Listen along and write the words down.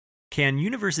Can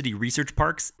university research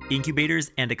parks,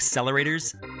 incubators, and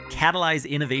accelerators catalyze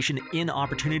innovation in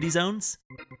opportunity zones?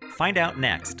 Find out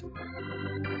next.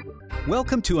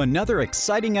 Welcome to another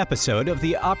exciting episode of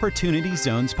the Opportunity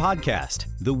Zones podcast,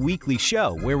 the weekly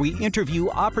show where we interview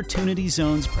Opportunity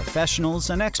Zones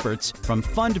professionals and experts, from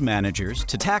fund managers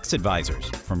to tax advisors,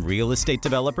 from real estate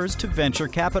developers to venture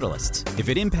capitalists. If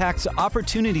it impacts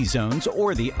Opportunity Zones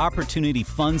or the opportunity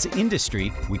funds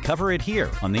industry, we cover it here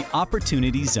on the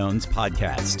Opportunity Zones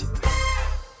podcast.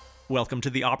 Welcome to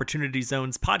the Opportunity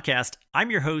Zones podcast. I'm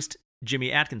your host,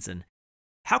 Jimmy Atkinson.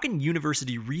 How can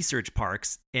university research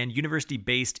parks and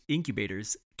university-based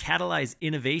incubators catalyze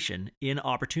innovation in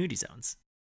opportunity zones?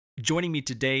 Joining me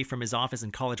today from his office in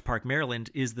College Park,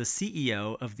 Maryland, is the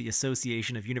CEO of the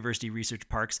Association of University Research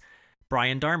Parks,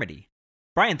 Brian Darmody.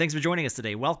 Brian, thanks for joining us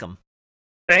today. Welcome.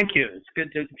 Thank you. It's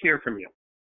good to hear from you.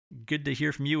 Good to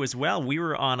hear from you as well. We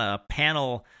were on a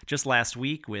panel just last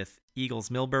week with Eagles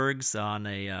Milbergs on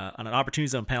an opportunity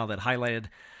zone panel that highlighted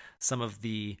some of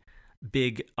the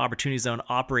big opportunity zone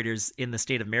operators in the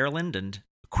state of Maryland, and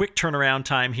quick turnaround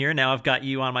time here. Now I've got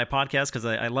you on my podcast because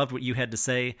I loved what you had to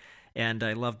say, and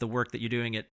I love the work that you're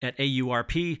doing at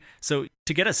AURP. So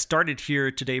to get us started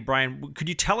here today, Brian, could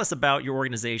you tell us about your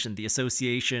organization, the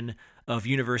Association of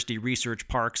University Research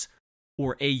Parks,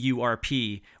 or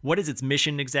AURP? What is its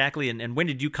mission exactly, and when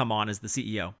did you come on as the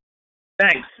CEO?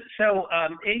 Thanks. So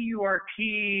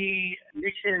AURP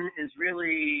mission is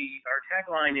really, our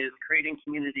tagline is creating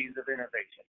communities of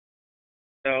innovation.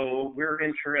 So we're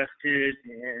interested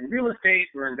in real estate,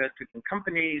 we're invested in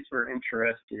companies, we're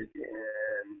interested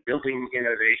in building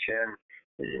innovation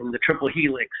in the triple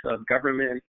helix of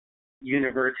government,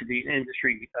 university, and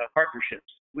industry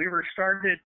partnerships. We were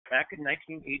started back in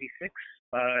 1986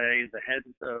 by the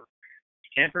heads of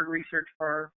Stanford Research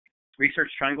Park, Research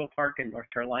Triangle Park in North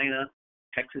Carolina,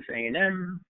 Texas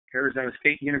A&M, Arizona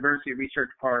State University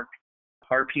Research Park,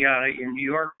 RPI in New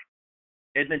York,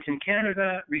 Edmonton,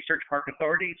 Canada, Research Park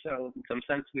Authority. So in some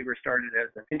sense, we were started as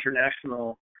an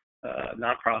international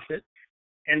nonprofit.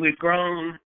 And we've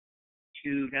grown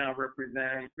to now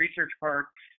represent research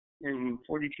parks in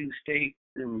 42 states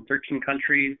and 13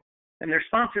 countries. And they're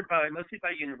sponsored mostly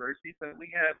by universities, but we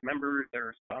have members that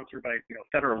are sponsored by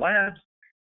federal labs,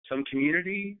 some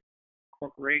community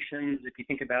corporations. If you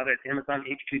think about it, Amazon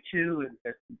HQ2,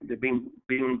 they're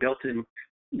being built in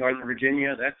Northern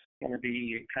Virginia. That's going to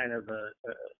be kind of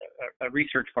a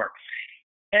research park.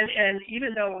 And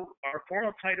even though our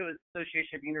formal title is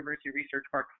Association of University Research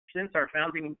Parks, since our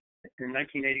founding in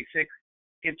 1986,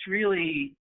 it's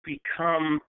really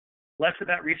become less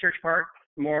about research parks,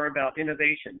 more about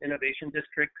innovation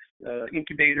districts,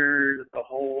 incubators, the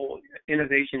whole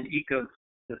innovation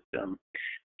ecosystem.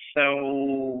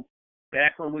 So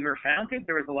back when we were founded,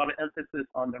 there was a lot of emphasis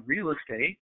on the real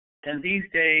estate. And these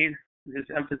days, there's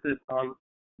emphasis on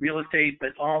real estate, but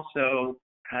also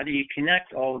how do you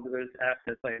connect all of those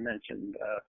assets I mentioned,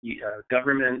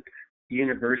 government,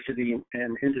 university,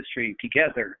 and industry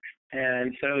together.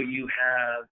 And so you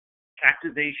have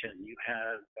activation, you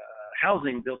have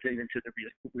housing built into the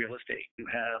real estate, you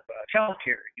have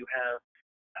childcare, you have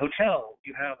hotels,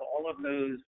 you have all of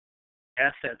those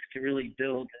assets to really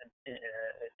build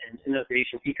an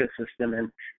innovation ecosystem. And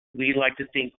we like to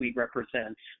think we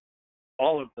represent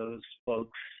all of those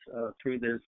folks through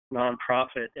this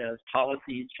nonprofit as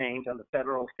policies change on the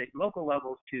federal, state, and local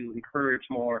levels to encourage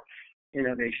more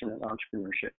innovation and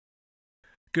entrepreneurship.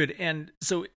 Good. And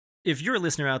so if you're a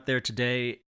listener out there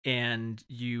today and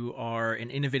you are an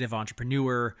innovative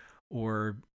entrepreneur,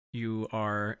 or you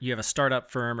have a startup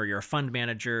firm, or you're a fund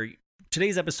manager,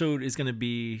 today's episode is going to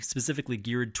be specifically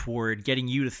geared toward getting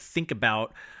you to think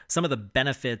about some of the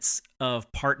benefits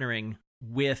of partnering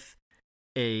with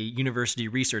a university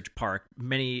research park,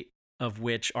 many of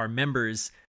which are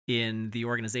members in the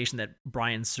organization that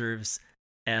Brian serves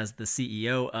as the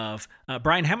CEO of.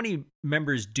 Brian, how many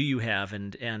members do you have,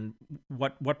 and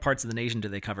what parts of the nation do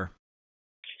they cover?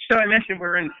 So I mentioned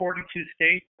we're in 42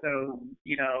 states. So,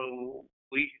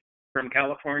 we from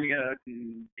California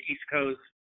to the East Coast,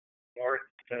 north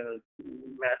to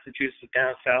Massachusetts,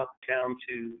 down south, down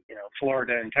to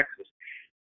Florida and Texas.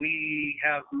 We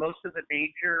have most of the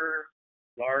major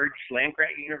large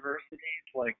land-grant universities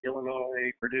like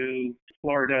Illinois, Purdue,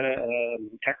 Florida,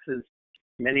 Texas,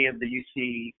 many of the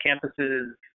UC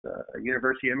campuses,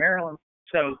 University of Maryland.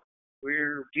 So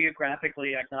we're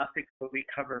geographically agnostic, but we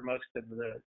cover most of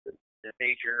the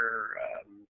major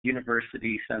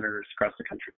university centers across the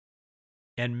country.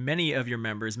 And many of your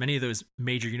members, many of those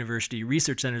major university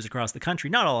research centers across the country,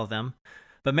 not all of them,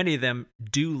 but many of them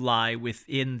do lie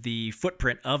within the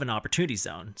footprint of an opportunity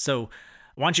zone. So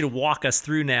I want you to walk us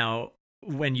through now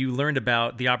when you learned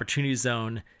about the Opportunity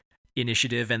Zone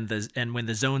initiative and when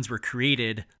the zones were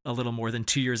created a little more than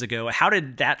 2 years ago. How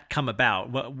did that come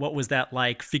about? What was that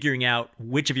like, figuring out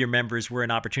which of your members were in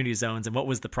Opportunity Zones, and what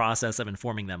was the process of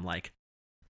informing them like?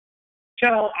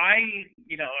 So I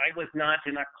did not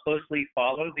closely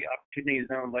follow the Opportunity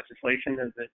Zone legislation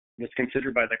as it was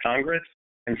considered by the Congress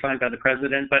and signed by the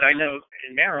president. But I know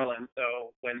in Maryland,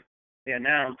 so when they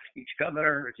announced, each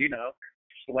governor, as you know,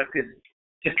 selected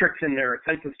districts in their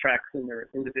census tracts in their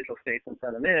individual states and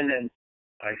sent them in. And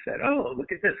I said, oh,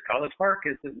 look at this. College Park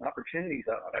is an Opportunity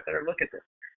Zone. I better look at this.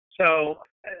 So,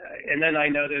 and then I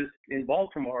noticed in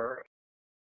Baltimore,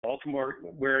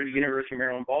 where the University of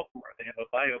Maryland, Baltimore, they have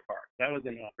a biopark. That was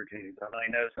an Opportunity Zone.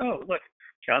 I noticed, oh, look,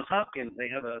 Johns Hopkins, they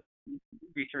have a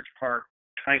research park,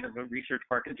 kind of a research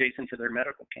park adjacent to their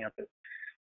medical campus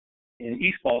in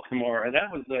East Baltimore, and that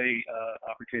was a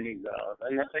Opportunity Zone.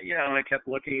 And I kept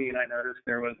looking, and I noticed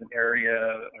there was an area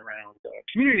around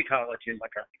community college in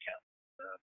McCarthy County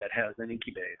that has an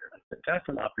incubator. I said, that's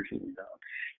an Opportunity Zone.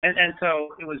 And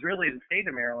so it was really the state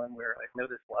of Maryland where I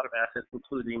noticed a lot of assets,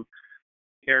 including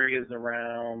areas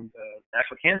around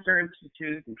National Cancer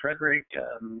Institute in Frederick,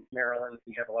 Maryland.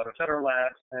 We have a lot of federal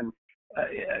labs, and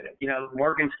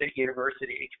Morgan State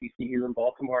University, HBCU in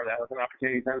Baltimore, that was an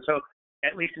Opportunity Zone. So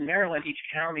at least in Maryland, each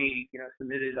county,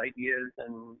 submitted ideas,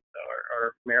 and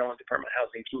our Maryland Department of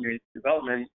Housing and Community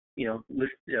Development,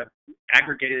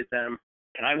 aggregated them.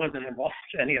 And I wasn't involved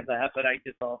in any of that, but I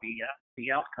just saw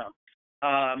the outcome.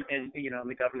 And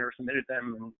the governor submitted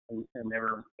them, and they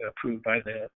were approved by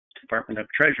the Department of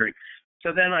Treasury.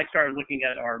 So then I started looking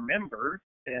at our members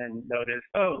and noticed,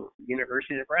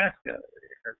 University of Nebraska,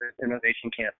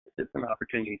 Innovation Campus, it's an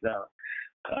Opportunity Zone.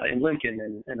 In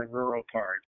Lincoln, in a rural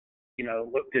part.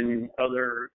 Looked in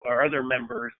our other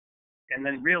members, and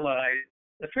then realized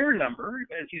a fair number,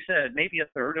 as you said, maybe a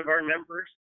third of our members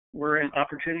were in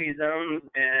Opportunity Zones,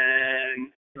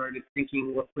 and started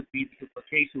thinking what would be the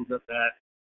implications of that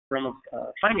from a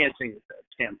financing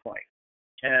standpoint,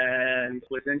 and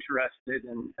was interested,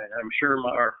 and I'm sure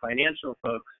our financial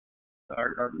folks,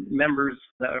 our members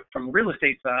from the real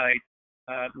estate side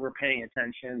were paying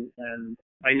attention. And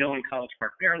I know in College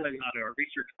Park, Maryland, not our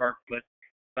research park, but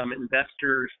some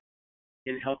investors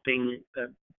in helping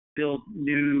build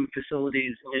new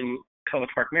facilities in College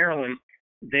Park, Maryland,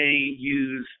 they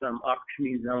use some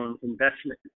Opportunity Zone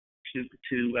investment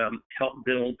to help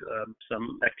build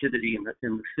some activity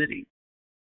in the city.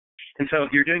 And so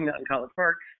if you're doing that in College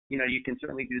Park, you can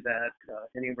certainly do that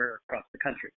anywhere across the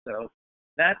country. So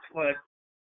that's what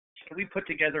we put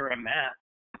together, a map,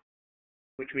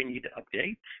 which we need to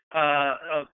update,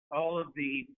 of all of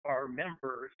our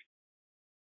members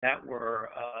that were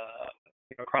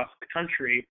across the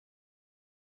country.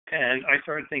 And I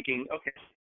started thinking, okay,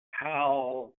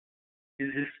 how is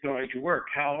this going to work?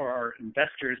 How are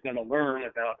investors going to learn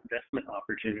about investment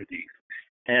opportunities?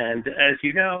 And as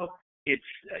you know, it's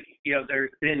there's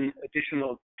been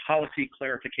additional policy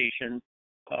clarification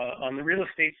on the real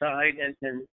estate side, and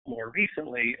then more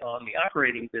recently on the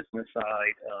operating business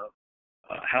side of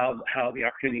how the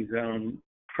Opportunity Zone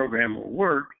program will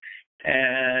work.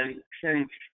 And since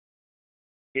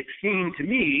it seemed to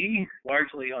me,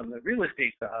 largely on the real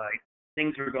estate side,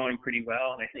 things were going pretty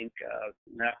well, and I think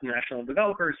national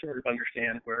developers sort of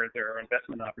understand where there are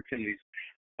investment opportunities.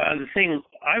 The thing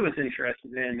I was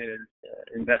interested in is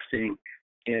investing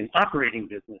in operating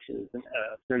businesses, and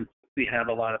since we have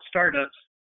a lot of startups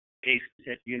based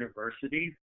at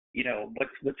universities,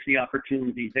 what's the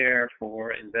opportunity there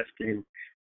for investing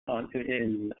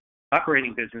in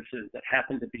operating businesses that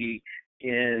happen to be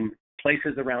in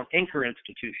places around anchor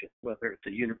institutions, whether it's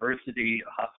a university,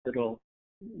 a hospital,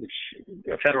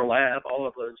 a federal lab, all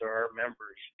of those are our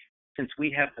members. Since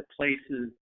we have the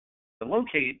places to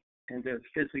locate and to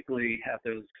physically have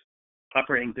those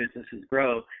operating businesses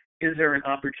grow, is there an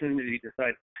opportunity to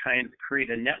kind of create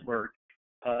a network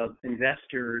of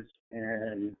investors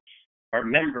and our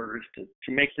members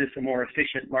to make this a more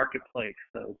efficient marketplace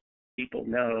so people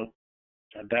know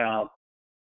about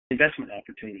investment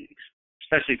opportunities,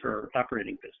 especially for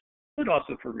operating business, but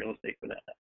also for real estate for that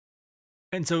matter.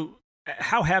 And so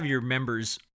how have your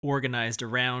members organized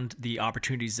around the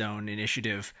Opportunity Zone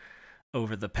initiative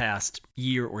over the past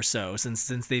year or so,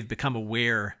 since they've become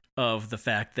aware of the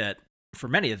fact that for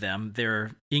many of them,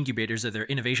 their incubators or their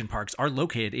innovation parks are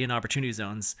located in Opportunity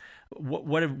Zones?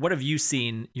 What have you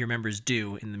seen your members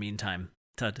do in the meantime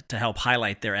to help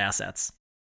highlight their assets?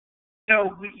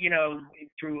 So,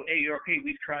 through AURP,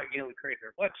 we've tried, we created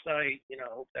our website,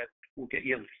 that will get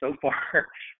you so far.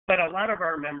 But a lot of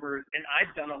our members, and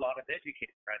I've done a lot of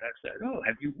educating, right? I've said, oh,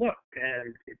 have you looked?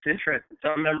 And it's interesting.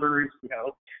 Some members,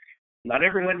 not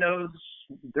everyone knows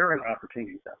they're an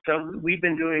opportunity zone. So we've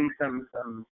been doing some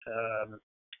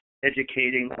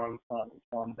educating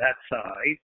on that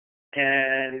side.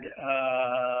 And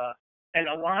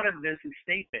a lot of this is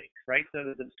state-based, right?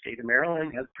 So the state of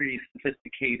Maryland has pretty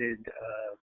sophisticated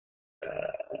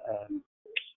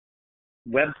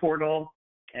web portal,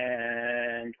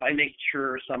 and I make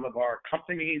sure some of our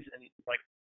companies, and like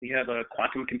we have a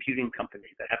quantum computing company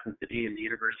that happens to be in the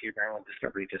University of Maryland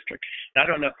Discovery District. And I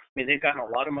don't know, they've gotten a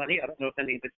lot of money. I don't know if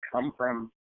any of it's come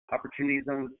from Opportunity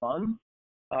Zone funds.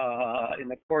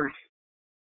 And of course,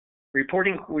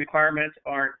 reporting requirements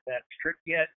aren't that strict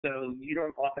yet, so you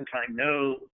don't oftentimes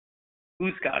know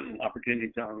who's gotten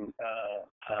Opportunity Zone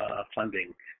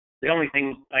funding. The only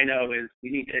thing I know is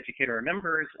we need to educate our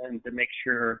members and to make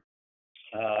sure,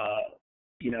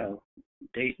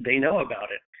 they know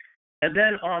about it. And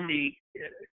then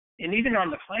even on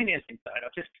the financing side,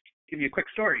 I'll just give you a quick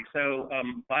story. So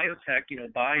biotech,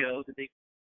 BIO, the big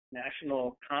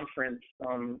national conference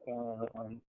on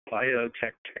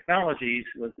biotech technologies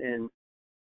was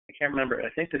I can't remember, I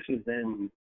think this was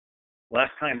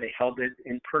last time they held it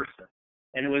in person.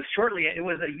 And it was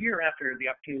a year after the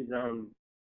Opportunity Zone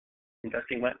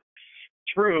investing went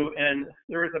through, and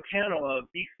there was a panel of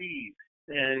VCs,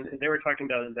 and they were talking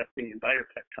about investing in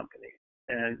biotech companies.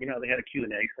 And, they had a Q&A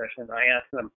session. I asked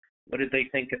them, what did they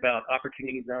think about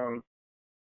Opportunity Zone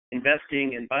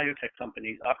investing in biotech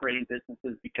companies, operating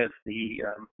businesses, because the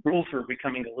rules were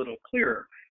becoming a little clearer.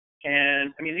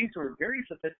 And, these were very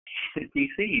sophisticated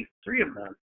VCs, 3 of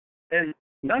them. And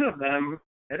none of them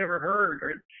had ever heard,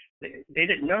 or they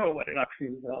didn't know what an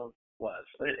Opportunity Zone was.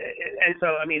 And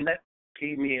so, that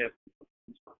gave me a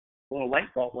little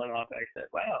light bulb went off. I said,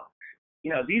 wow,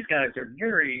 these guys are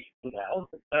very loud.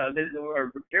 They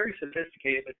are very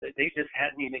sophisticated, but they just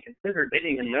hadn't even considered. They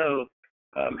didn't even know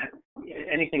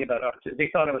anything about opportunity.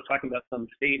 They thought I was talking about some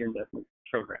state investment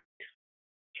program.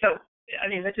 So,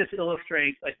 that just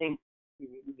illustrates, I think,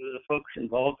 the folks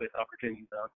involved with Opportunity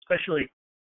Zone, especially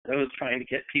those trying to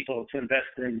get people to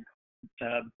invest in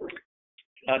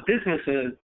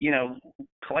businesses,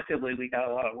 collectively we got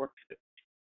a lot of work to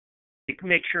do to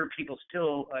make sure people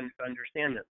still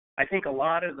understand this. I think a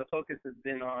lot of the focus has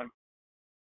been on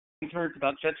concerns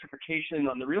about gentrification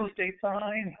on the real estate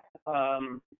side,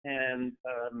 and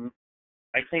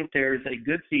I think there's a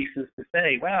good thesis to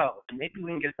say, wow, maybe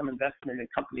we can get some investment in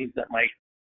companies that might,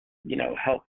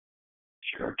 help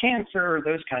cure cancer,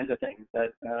 those kinds of things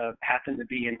that happen to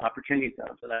be in Opportunity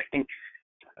Zones. And I think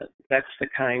that's the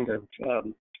kind of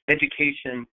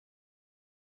education,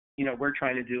 we're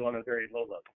trying to do on a very low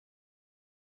level.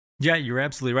 Yeah, you're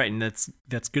absolutely right. And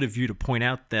that's good of you to point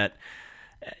out that,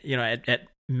 at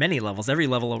many levels, every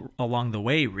level along the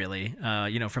way, really,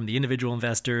 from the individual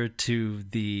investor to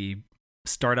the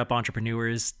startup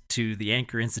entrepreneurs to the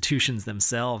anchor institutions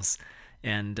themselves,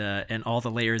 and all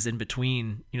the layers in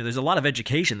between. There's a lot of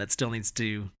education that still needs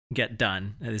to get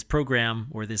done. This program,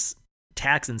 or this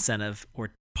tax incentive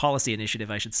or policy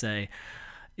initiative, I should say,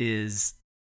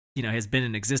 has been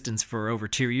in existence for over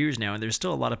 2 years now, and there's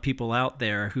still a lot of people out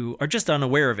there who are just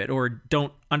unaware of it or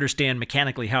don't understand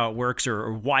mechanically how it works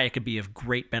or why it could be of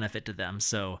great benefit to them.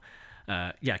 So,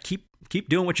 keep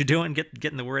doing what you're doing,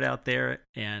 getting the word out there,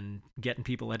 and getting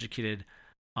people educated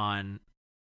on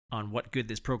what good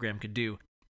this program could do.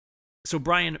 So,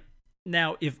 Brian,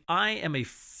 now if I am a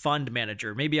fund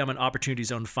manager, maybe I'm an Opportunity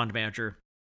Zone fund manager,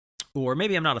 or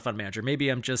maybe I'm not a fund manager, maybe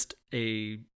I'm just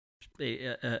a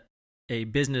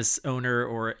business owner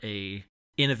or a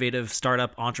innovative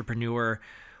startup entrepreneur,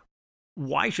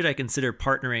 why should I consider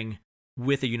partnering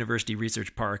with a university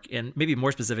research park? And maybe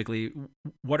more specifically,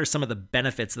 what are some of the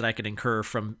benefits that I could incur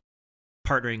from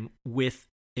partnering with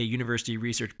a university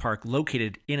research park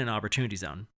located in an Opportunity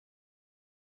Zone?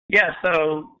 Yeah,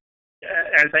 so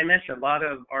as I mentioned, a lot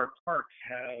of our parks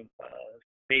have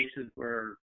spaces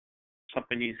where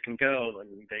companies can go, and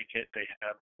they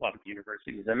have a lot of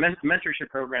universities and mentorship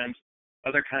programs,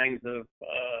 other kinds of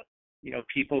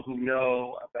people who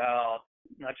know about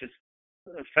not just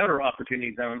federal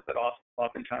Opportunity Zones, but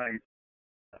oftentimes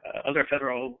other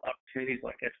federal opportunities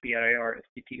like SBIR,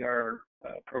 STTR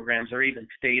programs, or even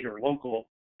state or local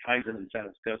kinds of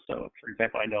incentives. So, for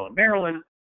example, I know in Maryland,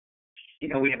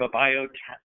 we have a bio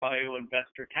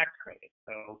investor tax credit.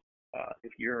 So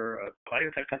if you're a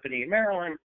biotech company in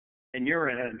Maryland and you're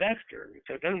an investor,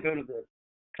 so it doesn't go to the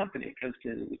company, it goes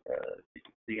to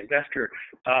the investor,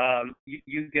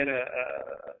 you get a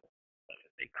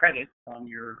credit on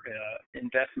your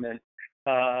investment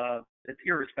It's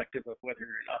irrespective of whether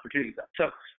you're an opportunity zone.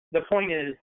 So the point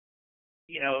is,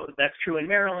 that's true in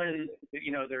Maryland.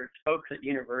 There's folks at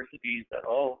universities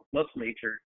most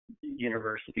major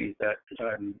universities that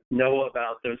know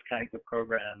about those kinds of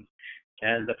programs.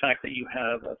 And the fact that you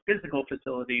have a physical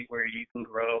facility where you can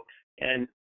grow and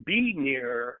be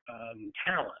near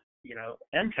talent,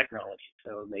 and technology.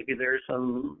 So maybe there's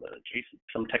some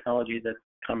technology that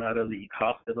come out of the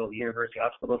university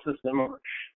hospital system, or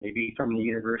maybe from the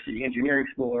university engineering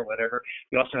school or whatever.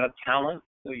 You also have talent.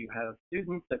 So you have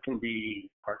students that can be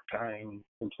part-time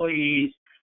employees.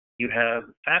 You have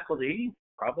faculty.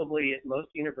 Probably at most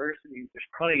universities, there's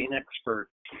probably an expert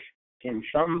in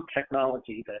some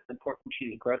technology that's important to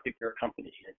the growth of your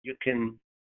company. You can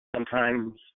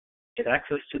sometimes get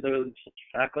access to those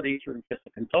faculty through just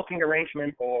a consulting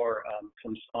arrangement or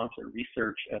some sponsored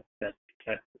research at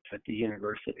the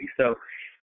university. So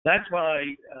that's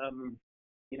why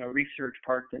research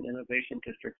parks and innovation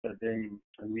districts have been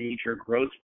a major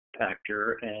growth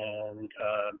factor, and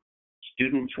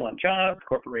students want jobs,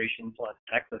 corporations want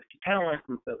access to talent,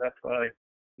 and so that's why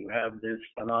you have this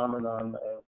phenomenon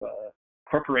of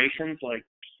corporations like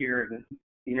here at the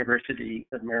University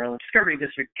of Maryland Discovery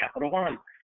District, Capital One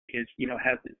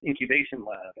has this incubation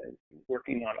lab and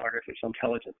working on artificial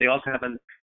intelligence. They also have a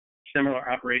similar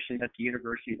operation at the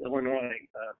University of Illinois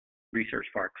Research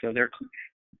Park. So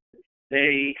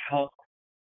they help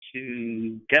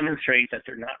to demonstrate that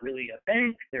they're not really a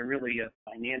bank, they're really a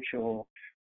financial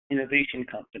innovation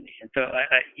company. And so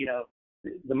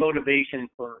the motivation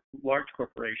for large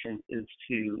corporations is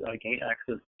to gain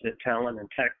access to talent and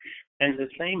tech, and the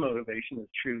same motivation is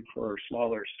true for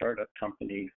smaller startup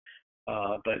companies.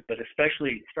 But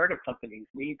especially startup companies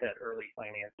need that early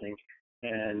financing.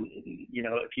 And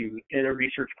if you in a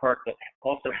research park that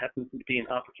also happens to be an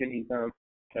opportunity zone,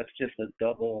 that's just a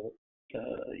double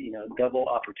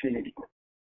opportunity.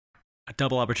 A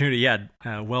double opportunity, yeah.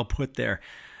 Well put there.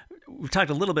 We've talked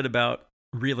a little bit about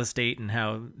real estate and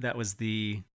how that was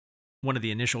one of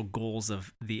the initial goals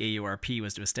of the AURP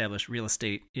was to establish real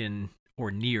estate in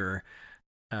or near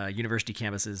university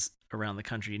campuses around the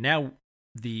country. Now,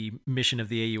 the mission of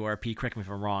the AURP, correct me if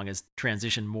I'm wrong, is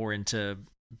transitioned more into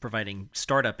providing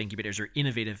startup incubators or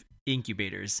innovative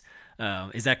incubators.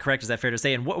 Is that correct? Is that fair to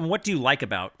say? And what do you like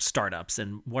about startups,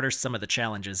 and what are some of the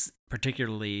challenges,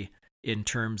 particularly in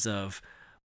terms of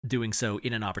doing so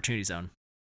in an opportunity zone?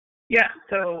 Yeah,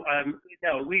 so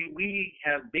we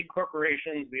have big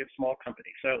corporations, we have small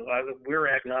companies, so we're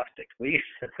agnostic.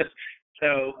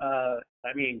 So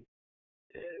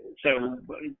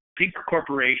big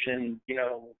corporations,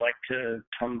 like to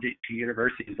come to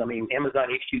universities. I mean, Amazon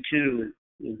HQ2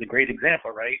 is a great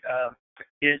example, right?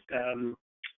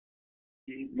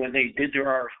 When they did their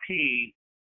RFP,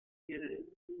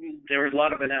 there was a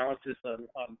lot of analysis on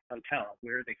talent,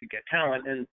 where they could get talent,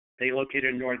 and they located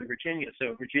in Northern Virginia.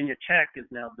 So Virginia Tech is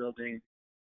now building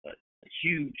a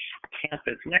huge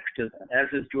campus next to them, as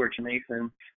is George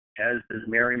Mason, as is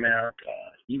Marymount,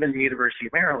 even the University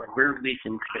of Maryland. We're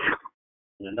leasing space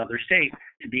in another state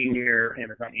to be near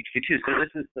Amazon HQ2. So this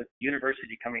is the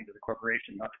university coming to the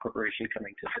corporation, not the corporation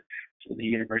coming to the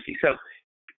university. So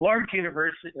large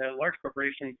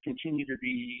corporations continue to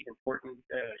be important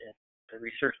in the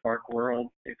research park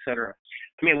world, et cetera.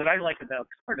 I mean, what I like about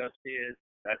startups is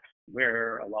that's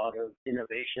where a lot of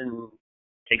innovation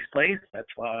takes place.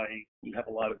 That's why you have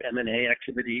a lot of M&A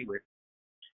activity with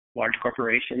large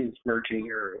corporations merging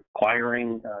or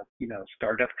acquiring,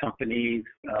 startup companies.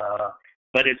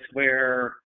 But it's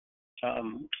where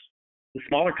the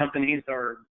smaller companies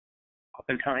are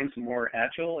oftentimes more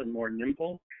agile and more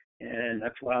nimble. And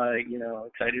that's why,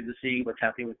 excited to see what's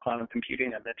happening with quantum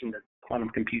computing. I mentioned the quantum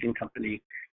computing company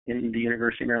in the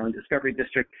University of Maryland Discovery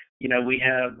District. We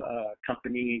have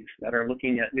companies that are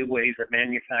looking at new ways of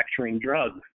manufacturing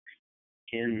drugs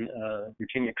in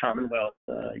Virginia Commonwealth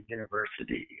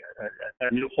University, a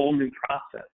whole new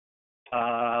process.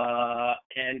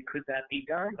 And could that be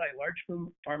done by large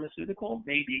pharmaceutical?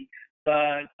 Maybe.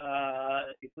 But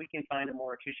if we can find a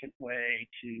more efficient way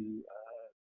to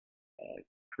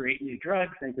create new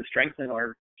drugs and to strengthen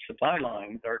our supply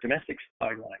lines, our domestic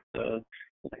supply lines. So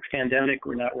the next pandemic,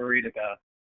 we're not worried about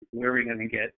where we're going to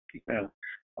get,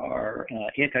 our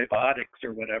antibiotics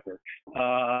or whatever.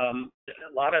 A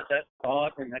lot of that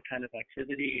thought and that kind of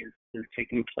activity is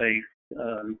taking place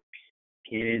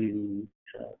in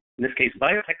this case,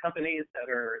 biotech companies that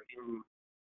are in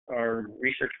our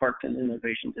research parks and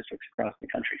innovation districts across the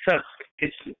country. So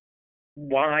it's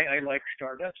why I like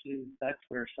startups is that's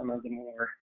where some of the more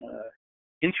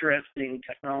interesting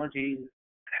technologies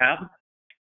have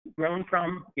grown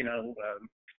from.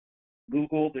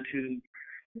 Google, the two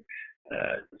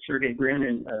Sergey Brin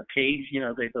and Page,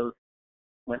 they both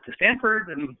went to Stanford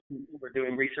and were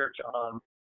doing research on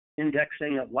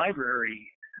indexing of library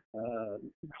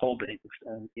holdings,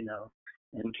 and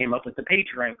came up with the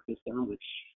PageRank system, which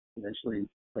eventually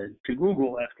led to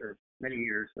Google after many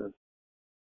years of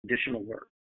additional work.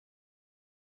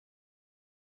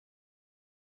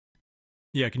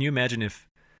 Yeah, can you imagine if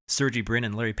Sergey Brin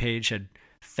and Larry Page had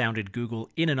founded Google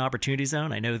in an opportunity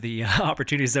zone? I know the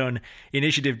Opportunity Zone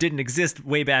initiative didn't exist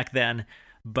way back then,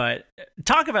 but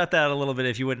talk about that a little bit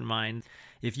if you wouldn't mind.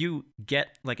 If you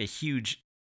get like a huge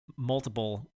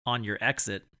multiple on your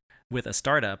exit with a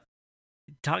startup,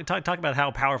 talk about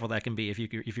how powerful that can be if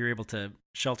you're able to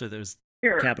shelter those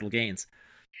capital gains.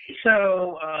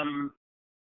 So,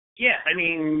 yeah, I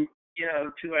mean,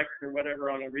 2x or whatever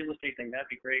on a real estate thing, that'd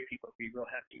be great. People would be real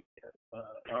happy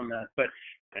on that. But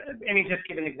I mean, just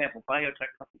give an example,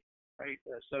 biotech companies, right?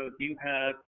 So if you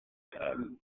have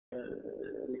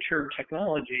mature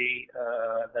technology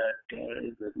that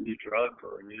is a new drug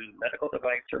or a new medical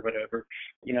device or whatever,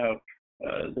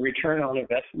 the return on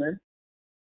investment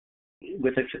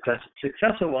with a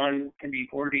successful one can be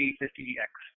 40, 50x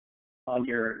on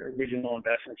your original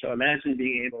investment. So imagine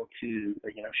being able to,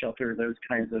 shelter those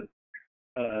kinds of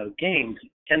gains.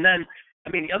 And then, I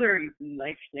mean, the other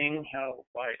nice thing,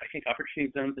 why I think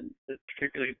opportunity zones, and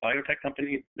particularly biotech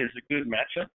companies, there's a good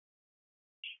matchup.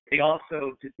 They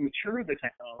also, to mature the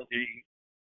technology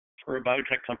for a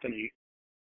biotech company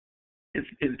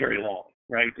is very long,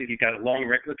 right? You've got a long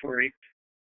regulatory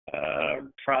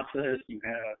process. You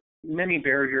have many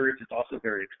barriers. It's also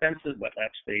very expensive. Wet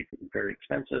lab space is very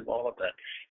expensive. All of that,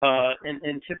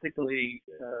 and typically,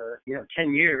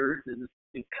 10 years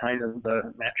is kind of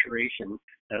the maturation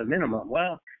at a minimum.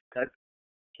 Well, that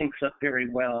syncs up very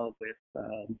well with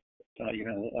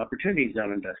opportunity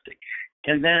zone investing.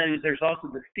 And then there's also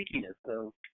the stickiness.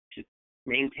 So to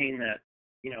maintain that,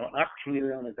 opportunity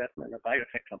zone investment in a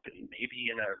biotech company, maybe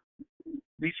in a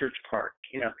research park,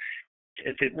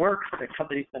 if it works, the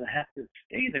company's going to have to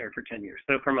stay there for 10 years.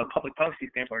 So from a public policy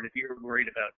standpoint, if you're worried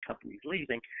about companies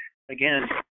leaving, again,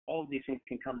 all of these things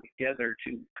can come together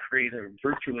to create a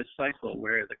virtuous cycle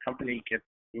where the company gets,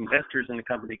 investors in the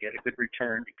company get a good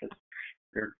return because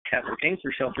their capital gains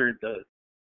are sheltered. The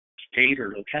state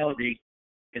or locality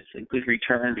gets a good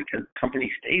return because the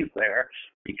company stays there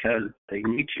because they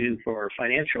need to for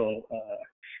financial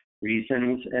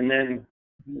reasons. And then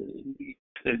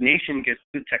the nation gets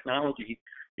good technology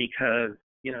because,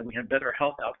 we have better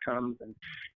health outcomes and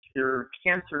cure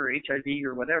cancer, HIV,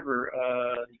 or whatever,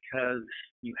 because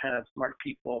you have smart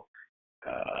people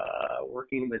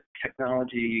working with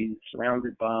technology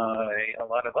surrounded by a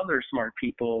lot of other smart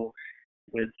people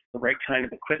with the right kind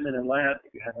of equipment and lab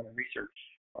that you have in a research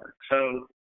park,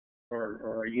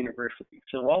 or a university.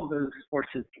 So all those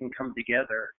forces can come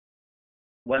together,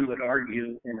 one would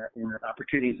argue, in an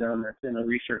opportunity zone that's in a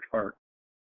research park.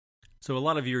 So a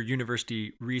lot of your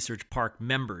university research park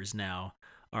members now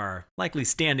are likely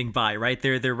standing by, right?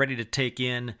 They're ready to take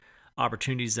in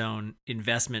opportunity zone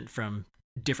investment from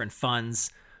different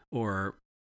funds or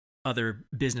other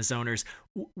business owners.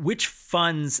 Which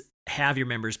funds have your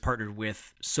members partnered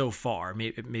with so far?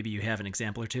 Maybe you have an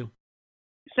example or two.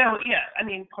 So, yeah, I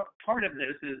mean, part of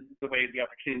this is the way the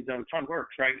Opportunity Zone Fund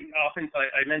works, right? Often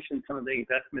I mentioned some of the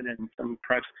investment in some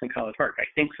projects in College Park. I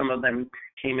think some of them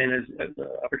came in as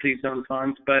Opportunity Zone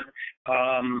funds, but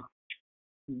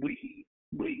we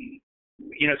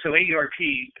so AURP,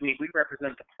 I mean, we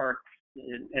represent the parks,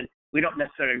 and we don't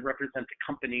necessarily represent the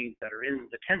companies that are in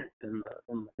the tenants in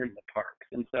the parks.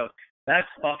 And so that's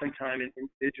oftentimes an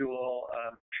individual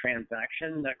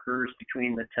transaction that occurs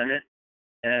between the tenant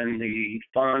and the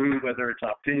fund, whether it's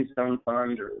Opportunity Zone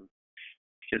Fund or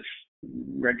just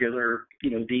regular,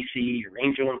 VC or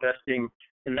angel investing,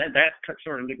 and that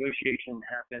sort of negotiation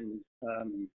happens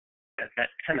at that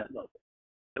tenant level.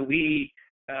 So we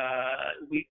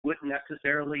wouldn't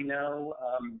necessarily know.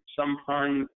 Some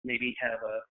funds maybe have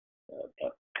a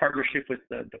partnership with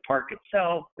the park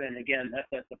itself, and again, that's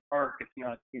at the park. It's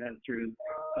not through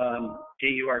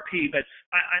AURP. But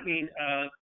I mean.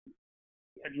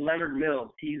 Leonard Mills,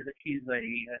 he's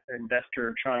a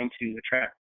investor trying to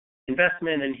attract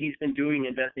investment, and he's been doing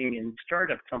investing in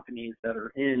startup companies that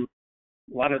are in,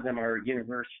 a lot of them are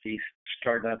university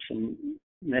startups, and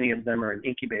many of them are in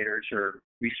incubators or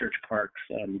research parks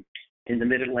in the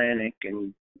Mid-Atlantic,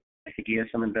 and I think he has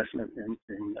some investment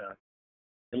in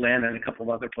Atlanta and a couple of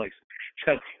other places.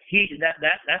 So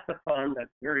that's a fund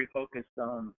that's very focused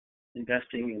on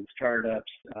investing in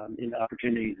startups in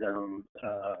opportunity zones,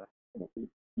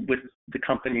 with the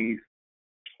companies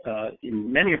in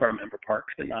many of our member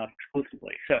parks, but not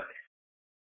exclusively. So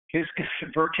his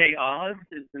Verte Oz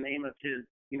is the name of his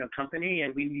company,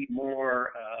 and we need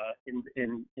more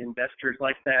in investors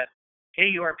like that.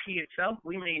 AURP itself,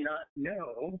 we may not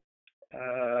know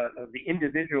of the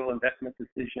individual investment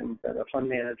decisions that a fund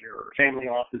manager or family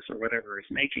office or whatever is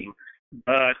making,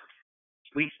 but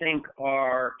we think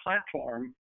our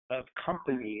platform of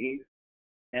companies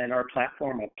and our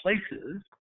platform of places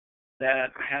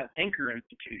that have anchor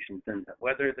institutions in them,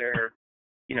 whether they're,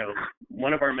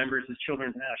 one of our members is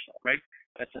Children's National, right?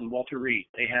 That's in Walter Reed.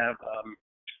 They have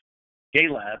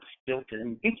J-Labs built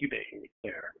in incubating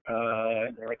there.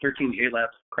 There are 13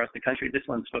 J-Labs across the country. This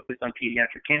one's focused on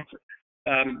pediatric cancer.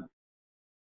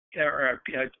 There are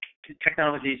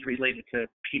technologies related to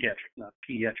not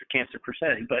pediatric cancer per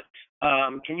se, but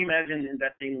can you imagine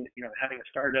investing, having a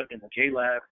startup in the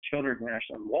J-Lab, Children's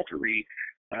National, and Walter Reed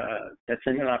that's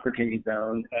in an opportunity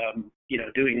zone,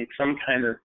 doing some kind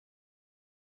of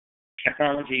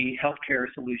technology healthcare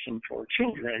solution for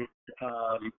children,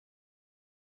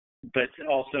 but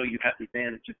also you have the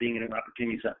advantage of being in an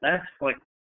opportunity zone. That's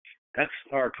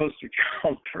our poster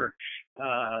child for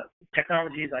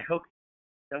technologies. I hope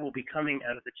that will be coming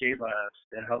out of the J-Labs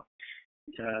that help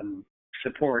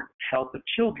support health of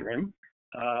children,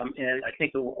 and I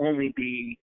think it will only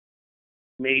be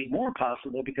made more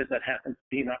possible because that happens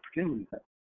to be an opportunity zone.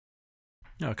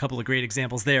 A couple of great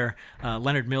examples there.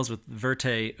 Leonard Mills with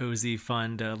Verte OZ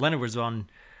Fund. Leonard was on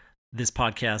this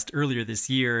podcast earlier this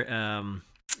year,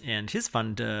 and his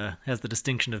fund has the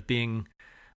distinction of being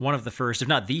one of the first, if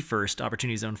not the first,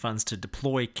 Opportunity Zone funds to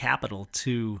deploy capital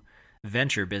to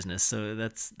venture business. So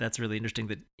that's really interesting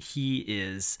that he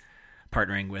is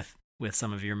partnering with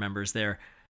some of your members there.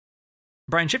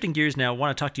 Brian, shifting gears now, I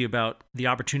want to talk to you about the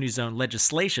Opportunity Zone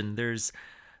legislation. There's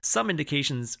some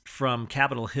indications from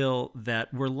Capitol Hill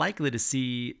that we're likely to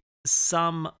see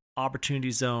some Opportunity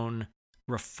Zone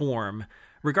reform,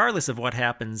 regardless of what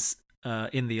happens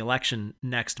in the election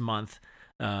next month,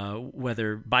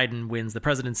 whether Biden wins the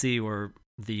presidency or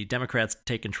the Democrats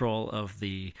take control of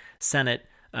the Senate.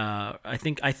 I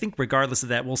think regardless of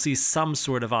that, we'll see some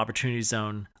sort of Opportunity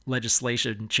Zone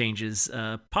legislation changes,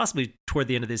 possibly toward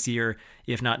the end of this year,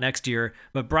 if not next year.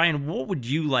 But Brian, what would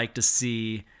you like to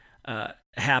see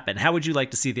happen? How would you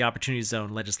like to see the Opportunity Zone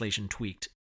legislation tweaked?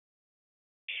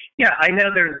 Yeah, I know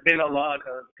there's been a lot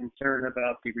of concern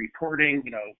about the reporting.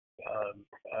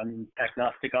 I'm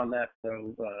agnostic on that,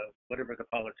 so whatever the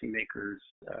policymakers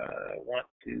want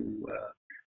to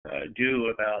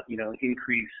do about,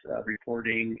 increase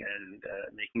reporting and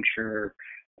making sure,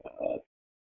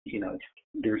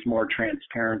 there's more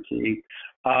transparency,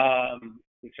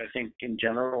 which I think in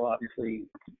general, obviously,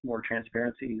 more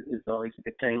transparency is always a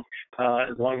good thing,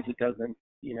 as long as it doesn't,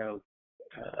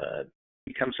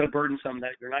 become so burdensome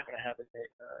that you're not going to have,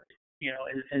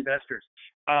 investors.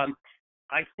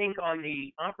 I think on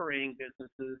the operating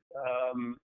businesses,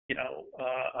 I'm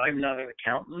not an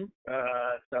accountant,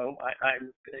 so I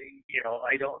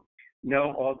don't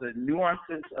know all the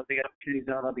nuances of the Opportunity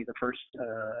Zone. I'll be the first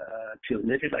to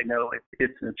admit it. I know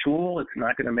it's a tool. It's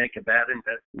not going to make a bad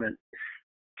investment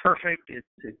perfect. It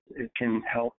can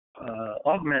help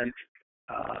augment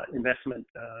investment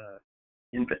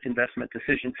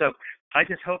decisions. So I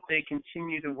just hope they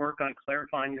continue to work on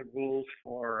clarifying the rules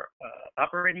for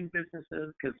operating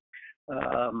businesses, because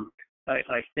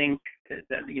I think that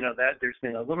that there's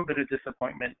been a little bit of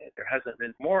disappointment. There hasn't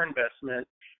been more investment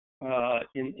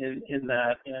in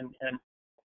that, and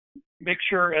make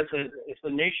sure as a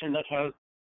nation that has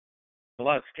a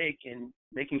lot of stake in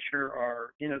making sure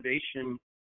our innovation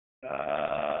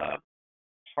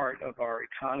part of our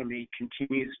economy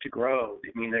continues to grow.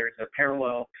 I mean, there's a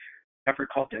parallel effort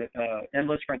called the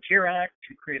Endless Frontier Act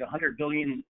to create $100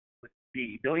 billion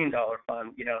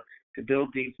fund, to build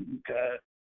these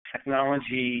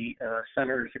technology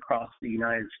centers across the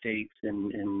United States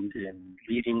in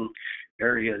leading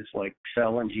areas like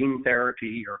cell and gene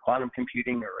therapy or quantum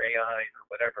computing or AI or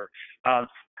whatever. I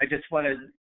just want to,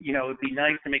 it'd be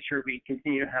nice to make sure we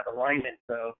continue to have alignment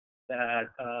so that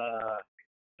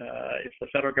if the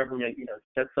federal government,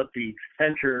 sets up these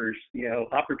centers,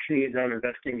 Opportunity Zone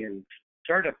investing in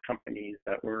startup companies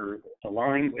that were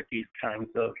aligned with these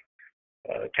kinds of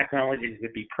technologies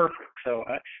would be perfect. So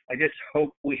I just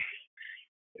hope we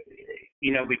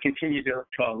continue to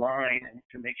align and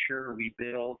to make sure we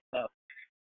build up,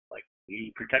 like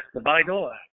we protect the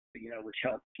Bayh-Dole Act, which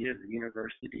helps give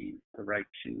universities the right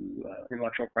to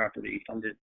intellectual property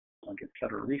funded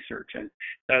federal research, and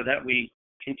so that we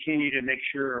continue to make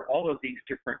sure all of these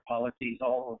different policies,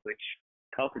 all of which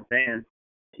help advance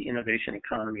the innovation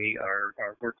economy, are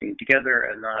working together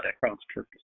and not at cross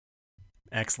purposes.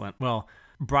 Excellent. Well,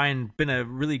 Brian, been a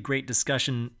really great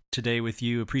discussion today with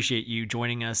you. Appreciate you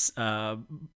joining us.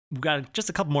 We've got just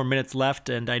a couple more minutes left,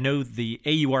 and I know the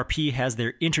AURP has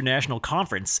their international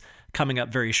conference coming up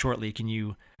very shortly. Can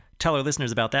you tell our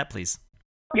listeners about that, please?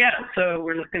 Yeah, so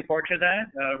we're looking forward to that.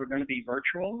 We're going to be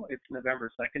virtual. It's November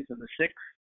 2nd to the 6th,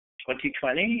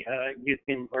 2020. You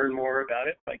can learn more about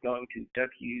it by going to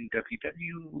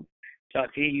www.aurp.net.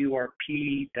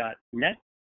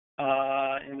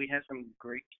 And we have some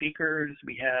great speakers.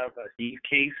 We have Steve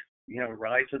Case,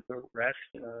 Rise of the Rest,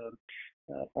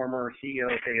 former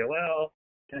CEO of AOL,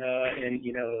 and,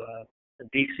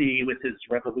 DC with his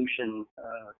Revolution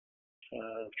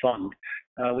fund.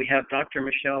 We have Dr.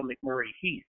 Michelle McMurray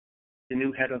Heath, the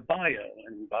new head of BIO,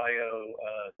 and BIO,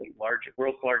 the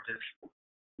world's largest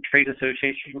trade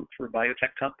association for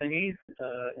biotech companies,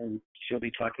 and she'll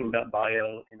be talking about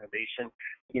bio innovation.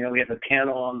 We have a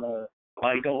panel on the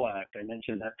Bayh-Dole Act. I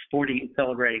mentioned that's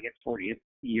celebrating its 40th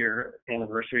year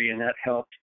anniversary, and that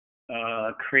helped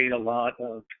create a lot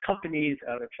of companies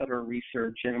out of federal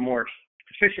research in a more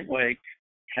efficient way,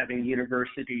 having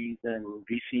universities and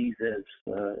VCs as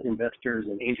investors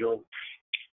and angel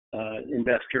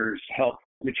investors help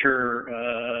mature,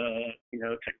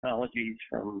 technologies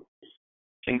from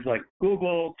things like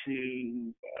Google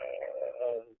to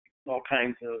all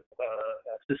kinds of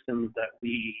systems that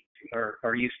we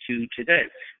are used to today.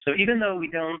 So even though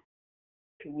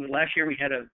last year we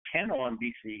had a panel on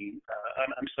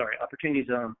Opportunity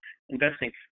Zone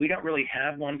investing. We don't really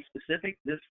have one specific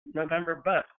this November,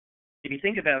 but if you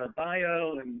think about it,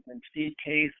 BIO and Steve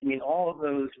Case, all of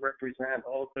those represent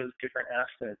all of those different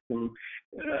assets and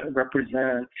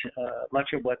represent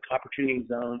much of what Opportunity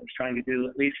Zone is trying to do,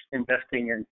 at least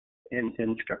investing in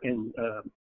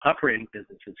operating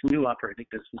businesses, new operating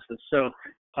businesses. So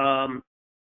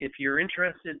if you're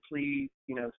interested, please,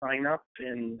 sign up,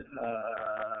 and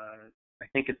I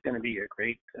think it's going to be a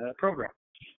great program.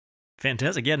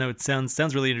 Fantastic. Yeah, no, it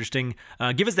sounds really interesting.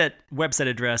 Give us that website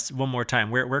address one more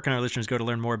time. Where can our listeners go to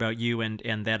learn more about you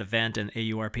and that event and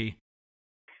AURP?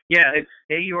 Yeah, it's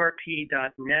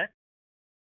aurp.net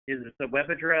is the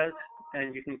web address,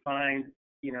 and you can find,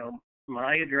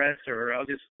 my address or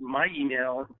my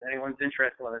email. If anyone's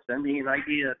interested, want to send me an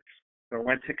idea or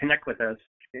want to connect with us,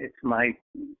 it's my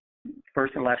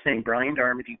first and last name, Brian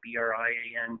Darmody,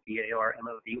 BrianDarmody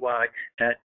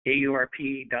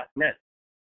 @aurp.net.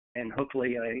 And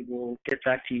hopefully I will get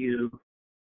back to you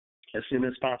as soon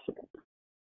as possible.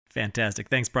 Fantastic.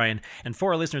 Thanks, Brian. And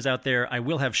for our listeners out there, I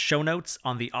will have show notes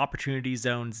on the Opportunity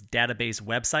Zones database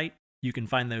website. You can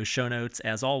find those show notes,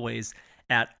 as always,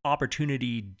 at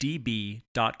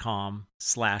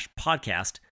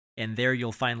opportunitydb.com/podcast. And there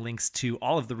you'll find links to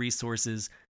all of the resources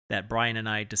that Brian and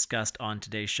I discussed on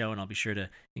today's show, and I'll be sure to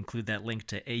include that link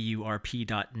to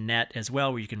aurp.net as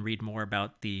well, where you can read more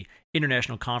about the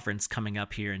international conference coming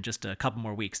up here in just a couple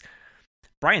more weeks.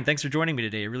 Brian, thanks for joining me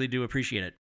today. I really do appreciate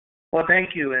it. Well,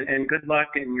 thank you, and good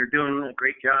luck, and you're doing a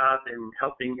great job in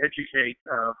helping educate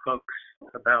folks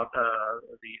about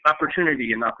the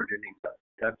opportunity and opportunity.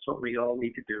 That's what we all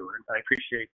need to do, and I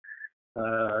appreciate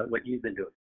what you've been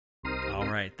doing. All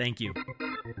right, thank you.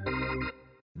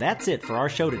 That's it for our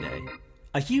show today.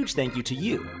 A huge thank you to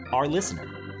you, our listener.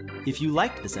 If you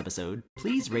liked this episode,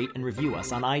 please rate and review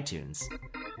us on iTunes.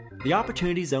 The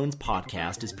Opportunity Zones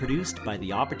podcast is produced by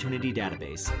the Opportunity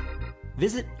Database.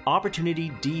 Visit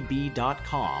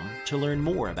opportunitydb.com to learn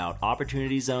more about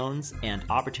Opportunity Zones and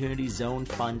Opportunity Zone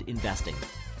Fund investing.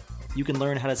 You can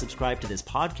learn how to subscribe to this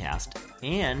podcast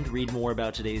and read more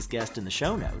about today's guest in the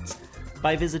show notes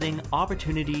by visiting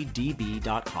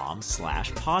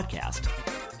opportunitydb.com/podcast.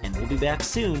 And we'll be back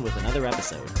soon with another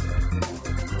episode.